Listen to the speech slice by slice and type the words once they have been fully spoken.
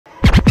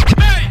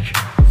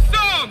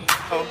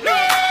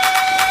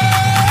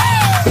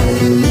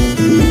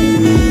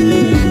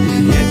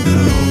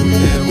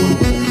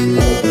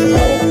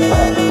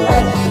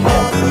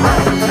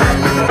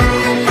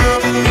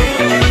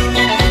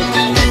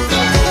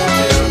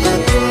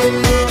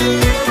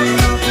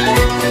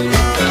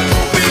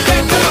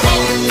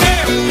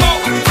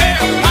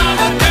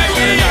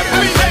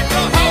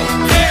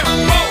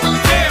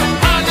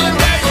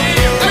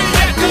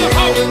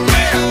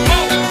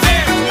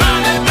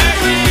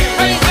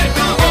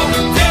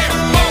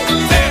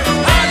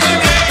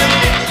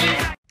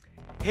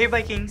Hey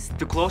Vikings!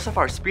 To close off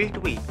our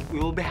Spirit Week, we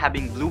will be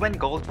having Blue and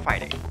Gold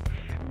Friday.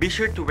 Be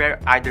sure to wear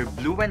either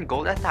blue and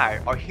gold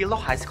attire or Hilo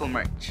High School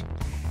merch.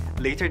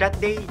 Later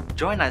that day,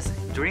 join us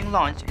during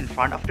lunch in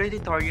front of the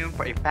auditorium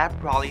for a pep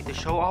rally to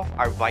show off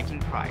our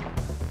Viking pride.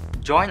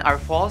 Join our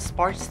fall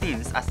sports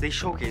teams as they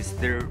showcase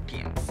their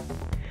teams.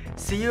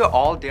 See you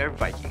all there,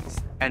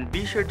 Vikings! And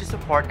be sure to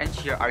support and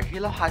cheer our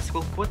Hilo High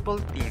School football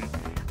team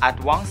at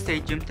Wong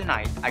Stadium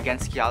tonight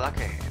against HIDOE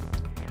A.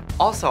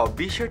 Also,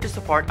 be sure to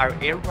support our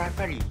air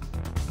referee,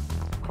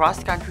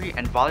 cross-country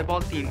and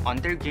volleyball team on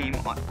their game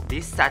on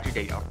this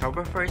Saturday,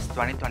 October 1st,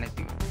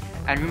 2022.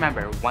 And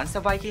remember, once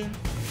a Viking,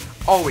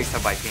 always a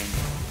Viking.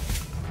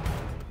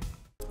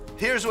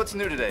 Here's what's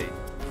new today.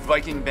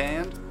 Viking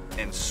band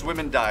and swim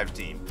and dive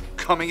team.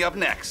 Coming up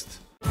next.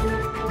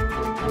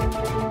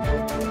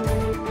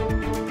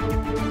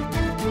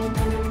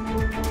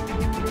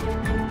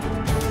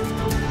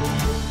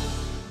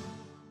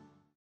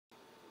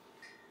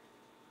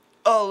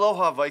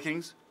 Aloha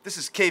Vikings, this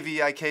is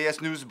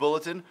KVIKS News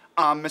Bulletin.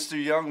 I'm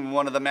Mr. Young,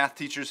 one of the math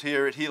teachers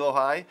here at Hilo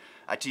High.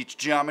 I teach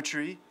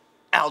geometry,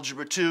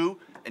 algebra 2,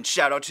 and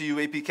shout out to you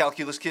AP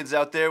Calculus kids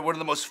out there, one of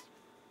the most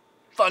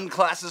fun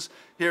classes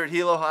here at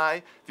Hilo High.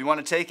 If you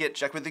want to take it,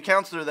 check with the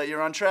counselor that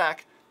you're on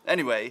track.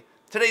 Anyway,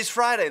 today's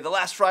Friday, the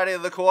last Friday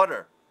of the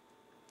quarter.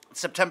 It's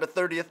September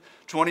 30th,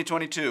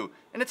 2022,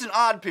 and it's an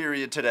odd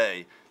period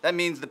today. That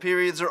means the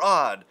periods are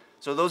odd.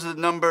 So those are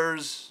the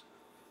numbers.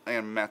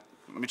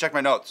 Let me check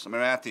my notes. I'm a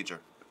math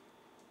teacher.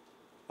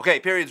 Okay,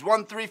 periods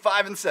 1, 3,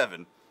 5, and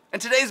 7.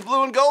 And today's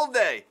Blue and Gold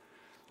Day.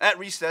 At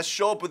recess,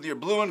 show up with your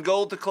blue and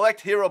gold to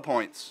collect hero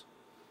points.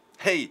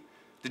 Hey,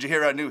 did you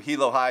hear our new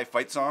Hilo High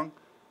fight song?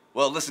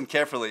 Well, listen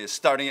carefully, as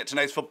starting at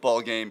tonight's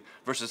football game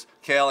versus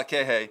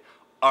hilo-waiakea,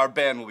 our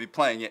band will be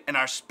playing it, and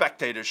our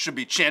spectators should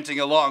be chanting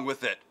along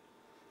with it.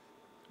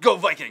 Go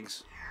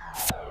Vikings!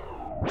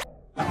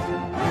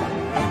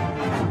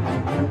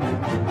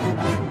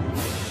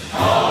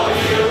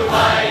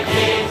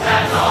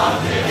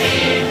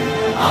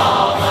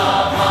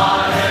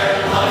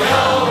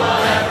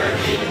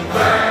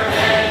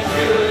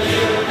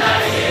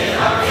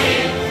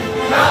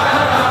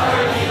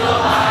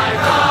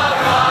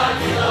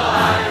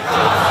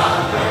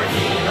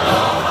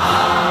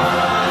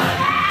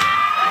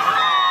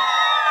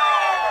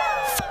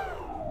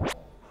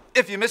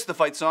 If you missed the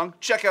fight song,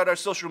 check out our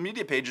social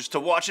media pages to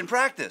watch and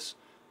practice.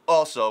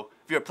 Also,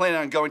 if you're planning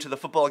on going to the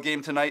football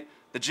game tonight,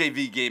 the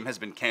JV game has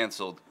been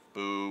canceled.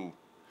 Boo.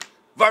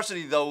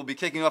 Varsity, though, will be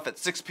kicking off at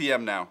 6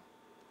 p.m. now.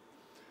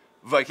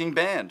 Viking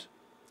Band.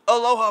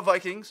 Aloha,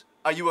 Vikings!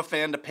 Are you a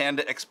fan of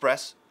Panda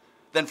Express?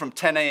 Then from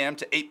 10 a.m.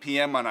 to 8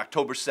 p.m. on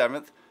October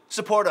 7th,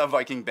 support our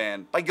Viking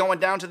Band by going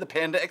down to the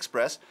Panda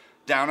Express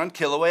down on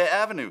Kilauea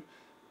Avenue.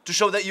 To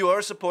show that you are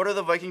a supporter of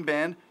the Viking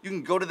Band, you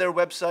can go to their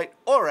website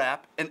or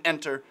app and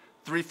enter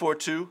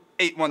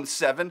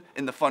 342-817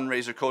 in the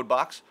fundraiser code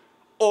box,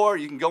 or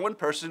you can go in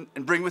person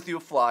and bring with you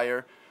a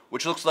flyer,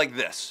 which looks like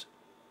this,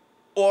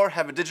 or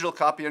have a digital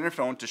copy on your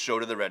phone to show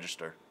to the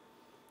register.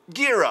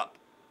 Gear up!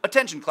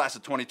 Attention class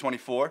of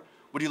 2024,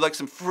 would you like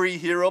some free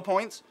hero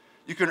points?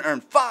 You can earn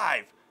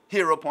 5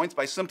 hero points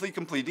by simply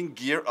completing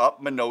Gear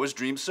Up Manoa's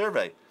Dream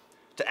Survey.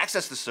 To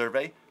access the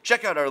survey,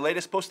 check out our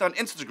latest post on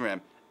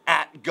Instagram,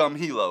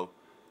 @GumHilo.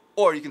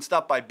 Or you can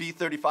stop by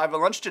B35 at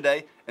lunch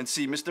today and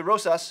see Mr.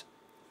 Rosas.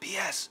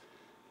 P.S.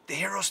 The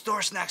Hero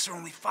Store snacks are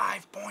only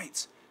 5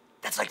 points.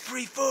 That's like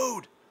free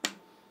food.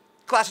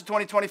 Class of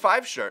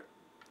 2025 shirt.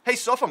 Hey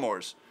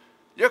sophomores,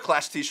 your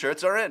class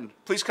t-shirts are in.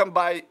 Please come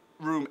by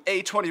room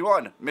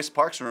A21, Miss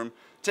Park's room,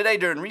 today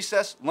during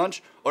recess,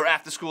 lunch, or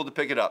after school to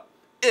pick it up.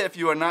 If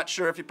you are not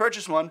sure if you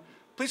purchased one,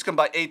 please come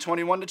by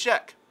A21 to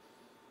check.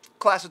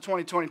 Class of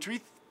 2023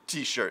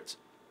 t-shirts.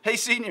 Hey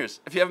seniors,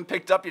 if you haven't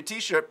picked up your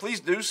t-shirt, please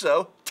do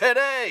so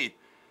today.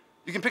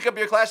 You can pick up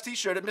your class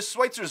t-shirt at Miss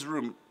Schweitzer's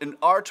room in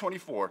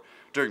R24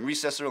 during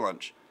recess or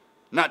lunch.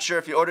 Not sure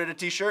if you ordered a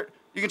t-shirt?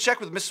 You can check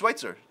with Miss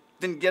Schweitzer.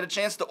 Didn't get a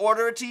chance to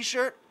order a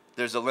t-shirt?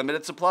 There's a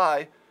limited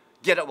supply.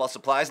 Get it while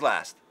supplies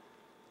last.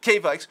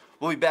 KVIKS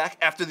will be back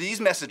after these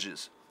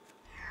messages.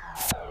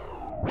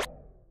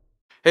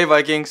 Hey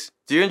Vikings,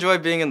 do you enjoy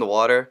being in the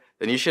water?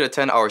 Then you should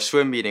attend our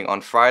swim meeting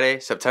on Friday,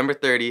 September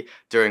 30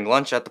 during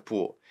lunch at the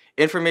pool.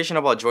 Information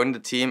about joining the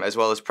team as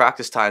well as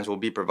practice times will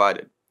be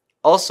provided.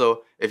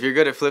 Also, if you're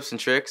good at flips and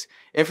tricks,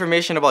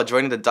 information about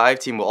joining the dive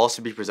team will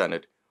also be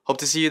presented. Hope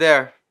to see you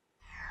there.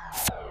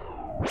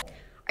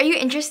 Are you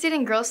interested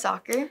in girls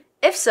soccer?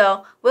 If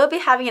so, we'll be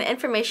having an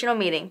informational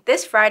meeting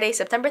this Friday,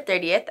 September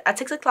 30th at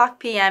 6 o'clock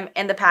p.m.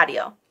 in the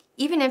patio.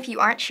 Even if you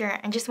aren't sure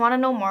and just want to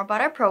know more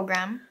about our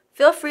program,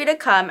 feel free to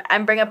come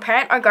and bring a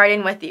parent or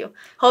guardian with you.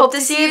 Hope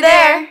to see you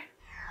there!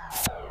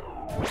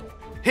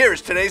 Here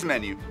is today's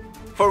menu.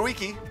 For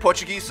wiki,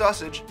 Portuguese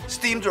sausage,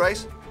 steamed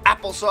rice,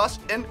 applesauce,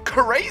 and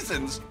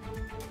craisins.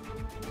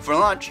 For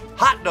lunch,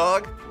 hot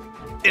dog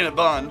in a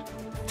bun,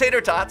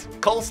 tater tots,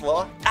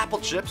 coleslaw, apple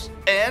chips,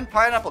 and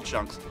pineapple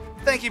chunks.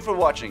 Thank you for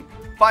watching.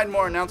 Find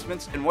more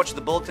announcements and watch the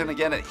Bulletin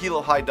again at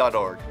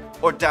hilo-high.org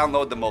or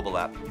download the mobile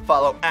app.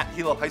 Follow at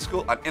Hilo High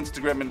School on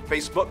Instagram and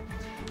Facebook.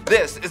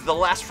 This is the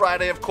last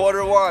Friday of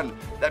Q1.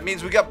 That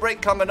means we got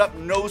break coming up,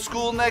 no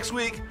school next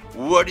week.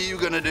 What are you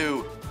gonna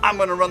do? I'm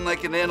gonna run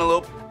like an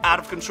antelope, out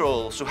of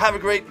control. So have a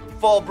great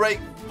fall break,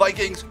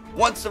 Vikings.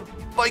 Once a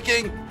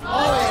Viking.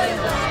 Always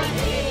a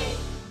Viking.